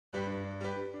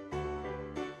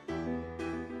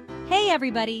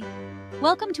everybody!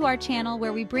 Welcome to our channel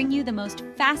where we bring you the most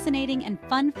fascinating and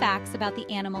fun facts about the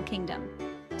animal kingdom.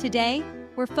 Today,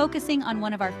 we're focusing on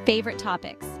one of our favorite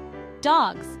topics,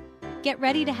 dogs. Get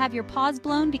ready to have your paws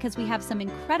blown because we have some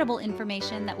incredible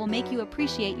information that will make you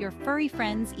appreciate your furry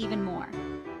friends even more.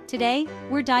 Today,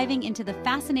 we're diving into the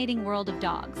fascinating world of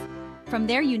dogs. From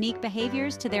their unique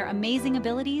behaviors to their amazing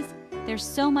abilities, there's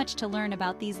so much to learn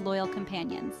about these loyal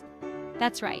companions.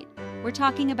 That's right, we're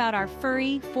talking about our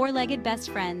furry, four-legged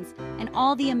best friends and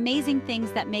all the amazing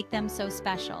things that make them so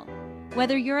special.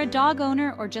 Whether you're a dog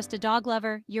owner or just a dog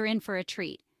lover, you're in for a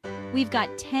treat. We've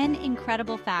got 10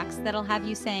 incredible facts that'll have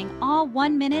you saying, "Aw,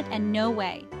 1 minute and no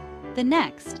way." The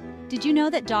next, did you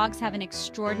know that dogs have an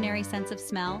extraordinary sense of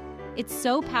smell? It's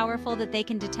so powerful that they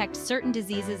can detect certain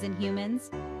diseases in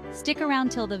humans. Stick around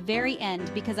till the very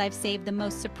end because I've saved the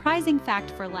most surprising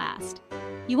fact for last.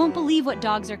 You won't believe what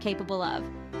dogs are capable of.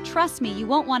 Trust me, you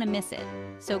won't want to miss it.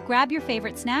 So grab your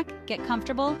favorite snack, get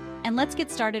comfortable, and let's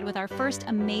get started with our first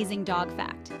amazing dog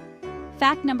fact.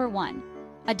 Fact number 1.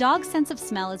 A dog's sense of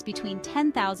smell is between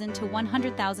 10,000 to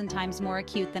 100,000 times more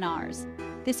acute than ours.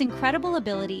 This incredible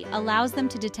ability allows them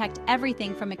to detect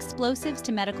everything from explosives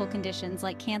to medical conditions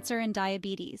like cancer and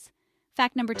diabetes.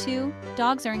 Fact number 2.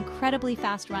 Dogs are incredibly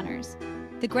fast runners.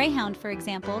 The greyhound, for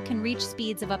example, can reach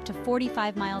speeds of up to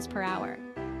 45 miles per hour.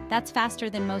 That's faster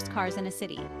than most cars in a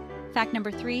city. Fact number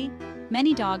 3.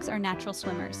 Many dogs are natural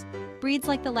swimmers. Breeds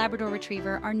like the Labrador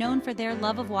Retriever are known for their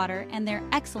love of water and their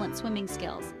excellent swimming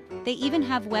skills. They even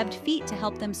have webbed feet to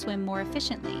help them swim more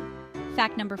efficiently.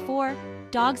 Fact number 4.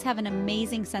 Dogs have an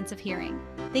amazing sense of hearing.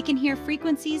 They can hear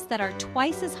frequencies that are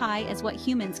twice as high as what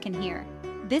humans can hear.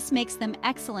 This makes them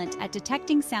excellent at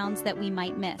detecting sounds that we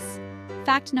might miss.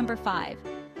 Fact number 5.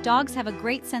 Dogs have a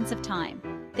great sense of time.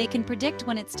 They can predict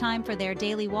when it's time for their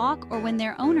daily walk or when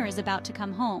their owner is about to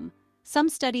come home. Some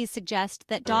studies suggest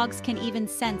that dogs can even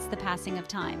sense the passing of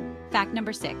time. Fact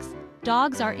number 6.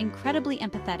 Dogs are incredibly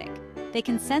empathetic. They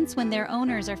can sense when their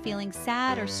owners are feeling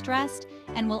sad or stressed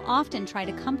and will often try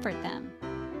to comfort them.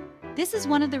 This is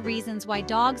one of the reasons why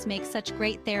dogs make such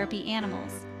great therapy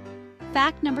animals.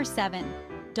 Fact number 7.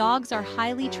 Dogs are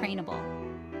highly trainable.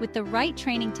 With the right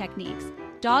training techniques,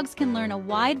 dogs can learn a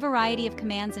wide variety of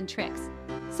commands and tricks.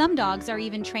 Some dogs are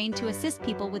even trained to assist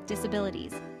people with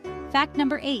disabilities. Fact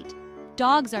number 8.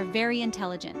 Dogs are very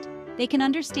intelligent. They can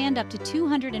understand up to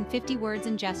 250 words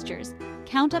and gestures,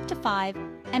 count up to 5,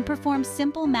 and perform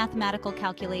simple mathematical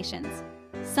calculations.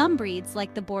 Some breeds,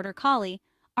 like the Border Collie,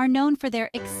 are known for their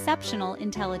exceptional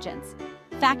intelligence.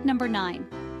 Fact number 9.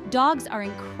 Dogs are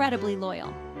incredibly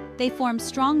loyal. They form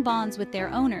strong bonds with their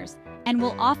owners and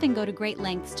will often go to great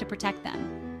lengths to protect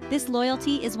them. This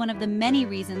loyalty is one of the many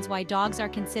reasons why dogs are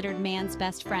considered man's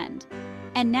best friend.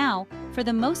 And now, for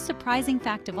the most surprising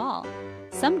fact of all,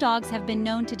 some dogs have been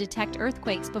known to detect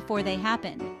earthquakes before they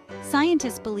happen.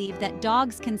 Scientists believe that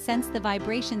dogs can sense the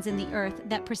vibrations in the earth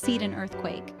that precede an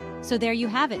earthquake. So there you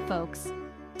have it, folks.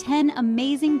 10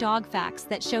 amazing dog facts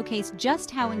that showcase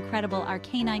just how incredible our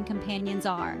canine companions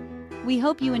are. We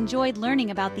hope you enjoyed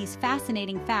learning about these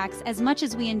fascinating facts as much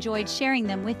as we enjoyed sharing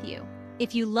them with you.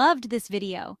 If you loved this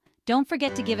video, don't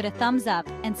forget to give it a thumbs up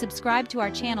and subscribe to our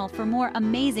channel for more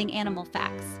amazing animal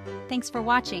facts. Thanks for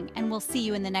watching, and we'll see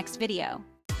you in the next video.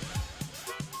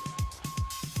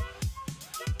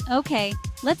 Okay,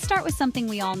 let's start with something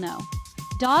we all know.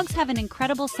 Dogs have an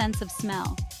incredible sense of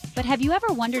smell. But have you ever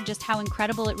wondered just how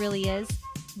incredible it really is?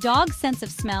 Dogs' sense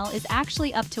of smell is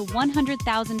actually up to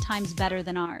 100,000 times better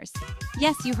than ours.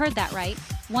 Yes, you heard that right,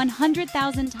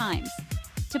 100,000 times.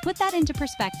 To put that into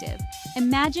perspective,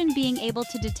 imagine being able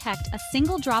to detect a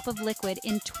single drop of liquid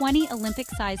in 20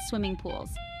 Olympic-sized swimming pools.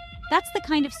 That's the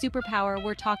kind of superpower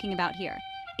we're talking about here.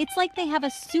 It's like they have a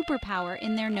superpower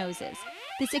in their noses.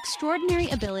 This extraordinary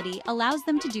ability allows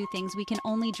them to do things we can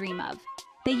only dream of.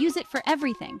 They use it for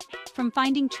everything, from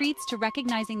finding treats to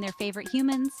recognizing their favorite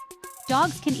humans.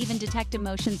 Dogs can even detect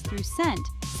emotions through scent,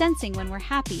 sensing when we're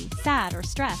happy, sad, or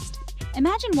stressed.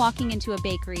 Imagine walking into a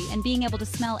bakery and being able to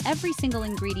smell every single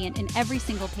ingredient in every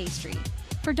single pastry.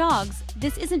 For dogs,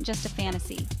 this isn't just a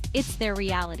fantasy, it's their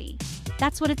reality.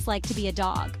 That's what it's like to be a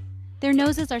dog. Their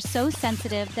noses are so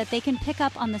sensitive that they can pick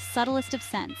up on the subtlest of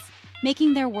scents,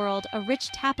 making their world a rich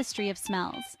tapestry of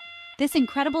smells. This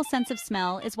incredible sense of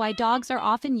smell is why dogs are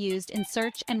often used in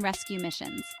search and rescue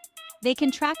missions. They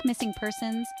can track missing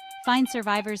persons, find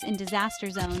survivors in disaster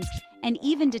zones, and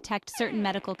even detect certain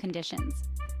medical conditions.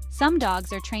 Some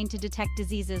dogs are trained to detect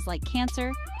diseases like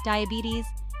cancer, diabetes,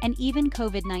 and even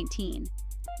COVID-19.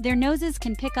 Their noses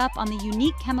can pick up on the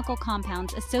unique chemical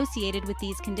compounds associated with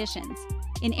these conditions.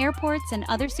 In airports and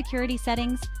other security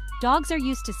settings, dogs are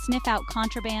used to sniff out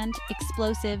contraband,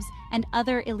 explosives, and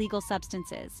other illegal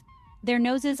substances. Their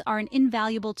noses are an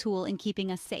invaluable tool in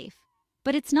keeping us safe.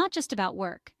 But it's not just about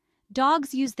work.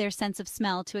 Dogs use their sense of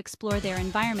smell to explore their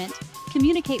environment,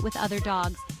 communicate with other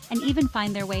dogs, and even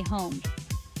find their way home.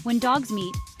 When dogs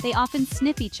meet, they often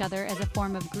sniff each other as a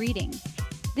form of greeting.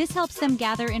 This helps them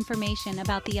gather information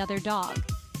about the other dog,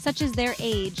 such as their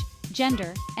age,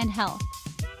 gender, and health.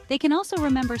 They can also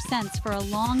remember scents for a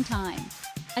long time.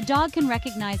 A dog can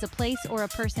recognize a place or a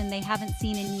person they haven't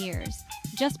seen in years,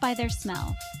 just by their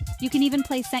smell. You can even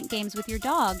play scent games with your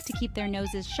dog to keep their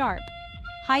noses sharp.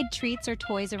 Hide treats or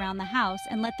toys around the house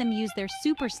and let them use their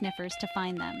super sniffers to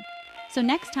find them. So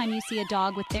next time you see a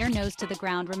dog with their nose to the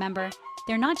ground, remember,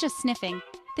 they're not just sniffing,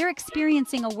 they're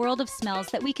experiencing a world of smells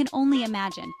that we can only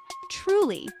imagine.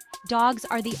 Truly, dogs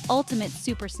are the ultimate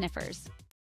super sniffers.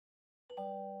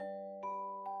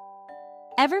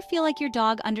 Ever feel like your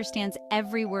dog understands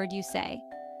every word you say?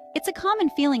 It's a common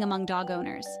feeling among dog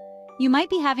owners. You might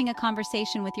be having a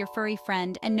conversation with your furry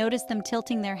friend and notice them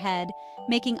tilting their head,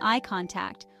 making eye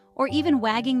contact, or even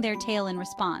wagging their tail in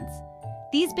response.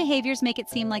 These behaviors make it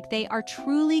seem like they are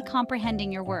truly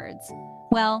comprehending your words.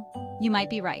 Well, you might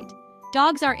be right.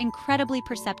 Dogs are incredibly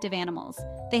perceptive animals.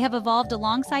 They have evolved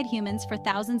alongside humans for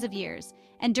thousands of years,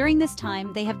 and during this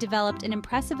time, they have developed an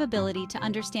impressive ability to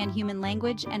understand human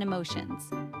language and emotions.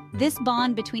 This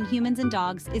bond between humans and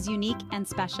dogs is unique and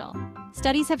special.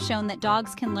 Studies have shown that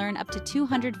dogs can learn up to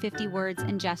 250 words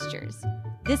and gestures.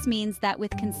 This means that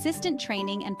with consistent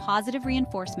training and positive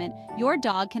reinforcement, your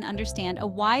dog can understand a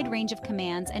wide range of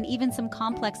commands and even some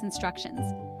complex instructions.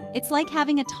 It's like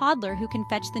having a toddler who can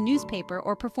fetch the newspaper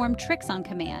or perform tricks on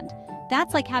command.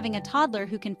 That's like having a toddler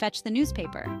who can fetch the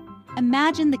newspaper.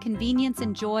 Imagine the convenience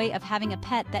and joy of having a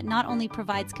pet that not only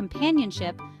provides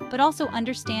companionship, but also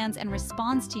understands and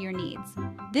responds to your needs.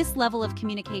 This level of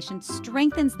communication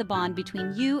strengthens the bond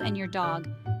between you and your dog,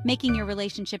 making your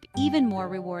relationship even more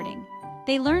rewarding.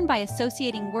 They learn by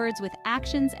associating words with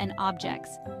actions and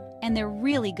objects, and they're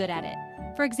really good at it.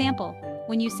 For example,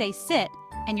 when you say sit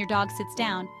and your dog sits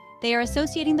down, they are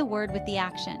associating the word with the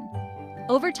action.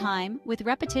 Over time, with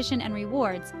repetition and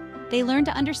rewards, they learn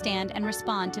to understand and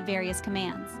respond to various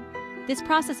commands. This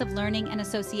process of learning and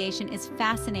association is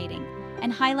fascinating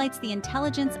and highlights the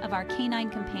intelligence of our canine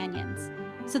companions.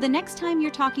 So the next time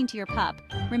you're talking to your pup,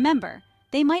 remember,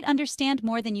 they might understand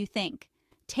more than you think.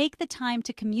 Take the time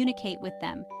to communicate with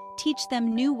them, teach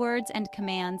them new words and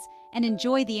commands, and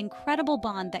enjoy the incredible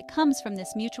bond that comes from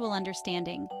this mutual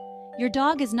understanding. Your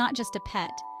dog is not just a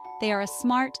pet. They are a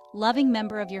smart, loving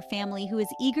member of your family who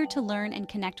is eager to learn and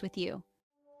connect with you.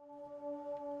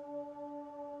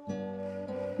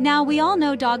 Now, we all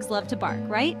know dogs love to bark,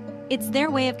 right? It's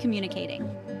their way of communicating.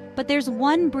 But there's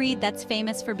one breed that's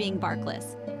famous for being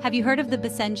barkless. Have you heard of the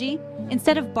Basenji?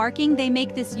 Instead of barking, they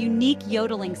make this unique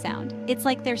yodeling sound. It's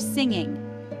like they're singing.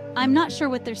 I'm not sure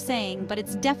what they're saying, but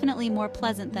it's definitely more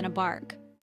pleasant than a bark.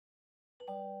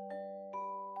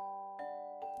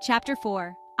 Chapter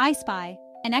 4. I Spy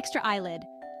An Extra Eyelid.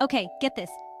 Okay, get this.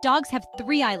 Dogs have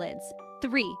 3 eyelids.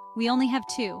 3. We only have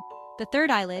 2. The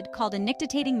third eyelid, called a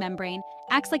nictitating membrane,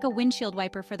 acts like a windshield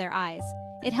wiper for their eyes.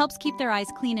 It helps keep their eyes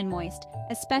clean and moist,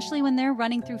 especially when they're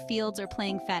running through fields or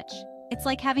playing fetch. It's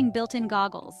like having built-in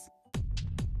goggles.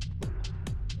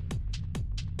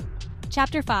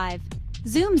 Chapter 5.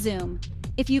 Zoom Zoom.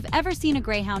 If you've ever seen a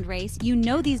greyhound race, you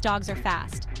know these dogs are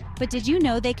fast. But did you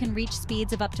know they can reach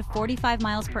speeds of up to 45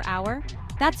 miles per hour?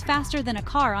 That's faster than a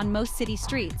car on most city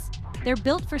streets. They're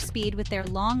built for speed with their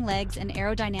long legs and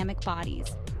aerodynamic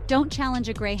bodies. Don't challenge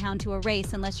a greyhound to a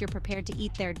race unless you're prepared to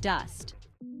eat their dust.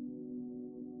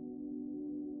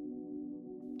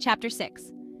 Chapter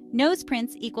 6. Nose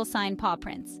prints = paw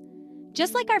prints.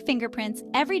 Just like our fingerprints,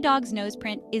 every dog's nose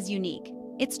print is unique.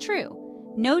 It's true.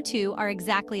 No two are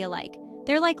exactly alike.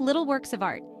 They're like little works of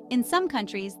art. In some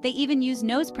countries, they even use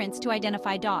nose prints to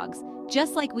identify dogs,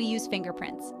 just like we use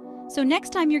fingerprints. So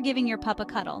next time you're giving your pup a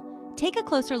cuddle, take a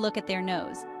closer look at their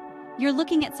nose. You're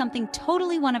looking at something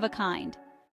totally one of a kind.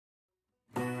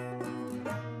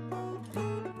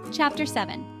 Chapter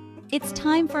 7. It's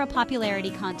time for a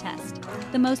popularity contest.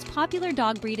 The most popular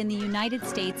dog breed in the United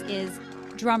States is,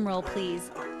 drumroll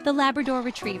please, the Labrador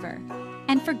Retriever.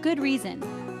 And for good reason.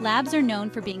 Labs are known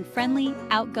for being friendly,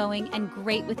 outgoing, and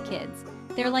great with kids.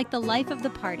 They're like the life of the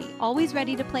party, always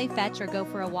ready to play fetch or go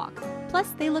for a walk. Plus,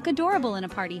 they look adorable in a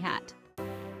party hat.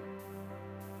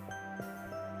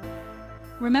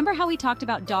 Remember how we talked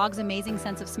about dogs' amazing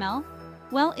sense of smell?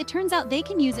 Well, it turns out they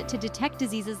can use it to detect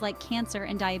diseases like cancer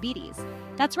and diabetes.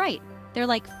 That's right, they're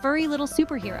like furry little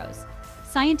superheroes.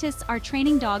 Scientists are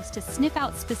training dogs to sniff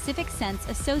out specific scents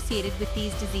associated with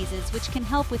these diseases, which can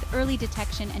help with early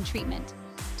detection and treatment.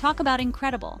 Talk about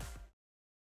incredible.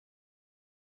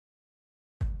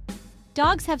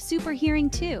 Dogs have super hearing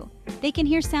too. They can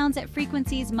hear sounds at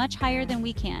frequencies much higher than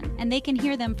we can, and they can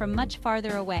hear them from much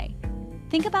farther away.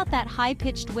 Think about that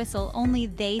high-pitched whistle only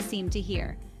they seem to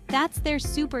hear. That's their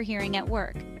super hearing at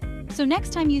work. So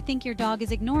next time you think your dog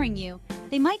is ignoring you,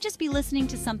 they might just be listening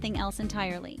to something else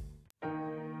entirely.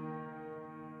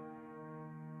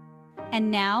 And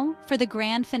now, for the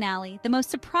grand finale, the most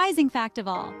surprising fact of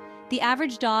all. The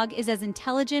average dog is as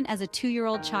intelligent as a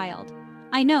 2-year-old child.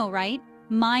 I know, right?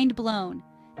 Mind blown.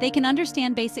 They can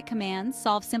understand basic commands,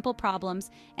 solve simple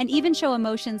problems, and even show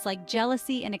emotions like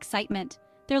jealousy and excitement.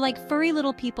 They're like furry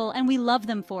little people, and we love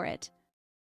them for it.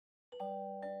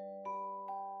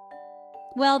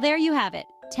 Well, there you have it.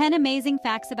 10 amazing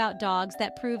facts about dogs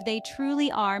that prove they truly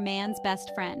are man's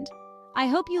best friend. I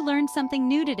hope you learned something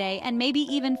new today and maybe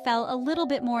even fell a little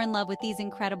bit more in love with these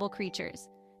incredible creatures.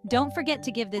 Don't forget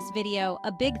to give this video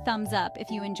a big thumbs up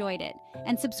if you enjoyed it,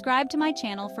 and subscribe to my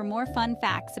channel for more fun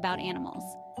facts about animals.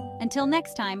 Until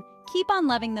next time, keep on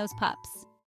loving those pups.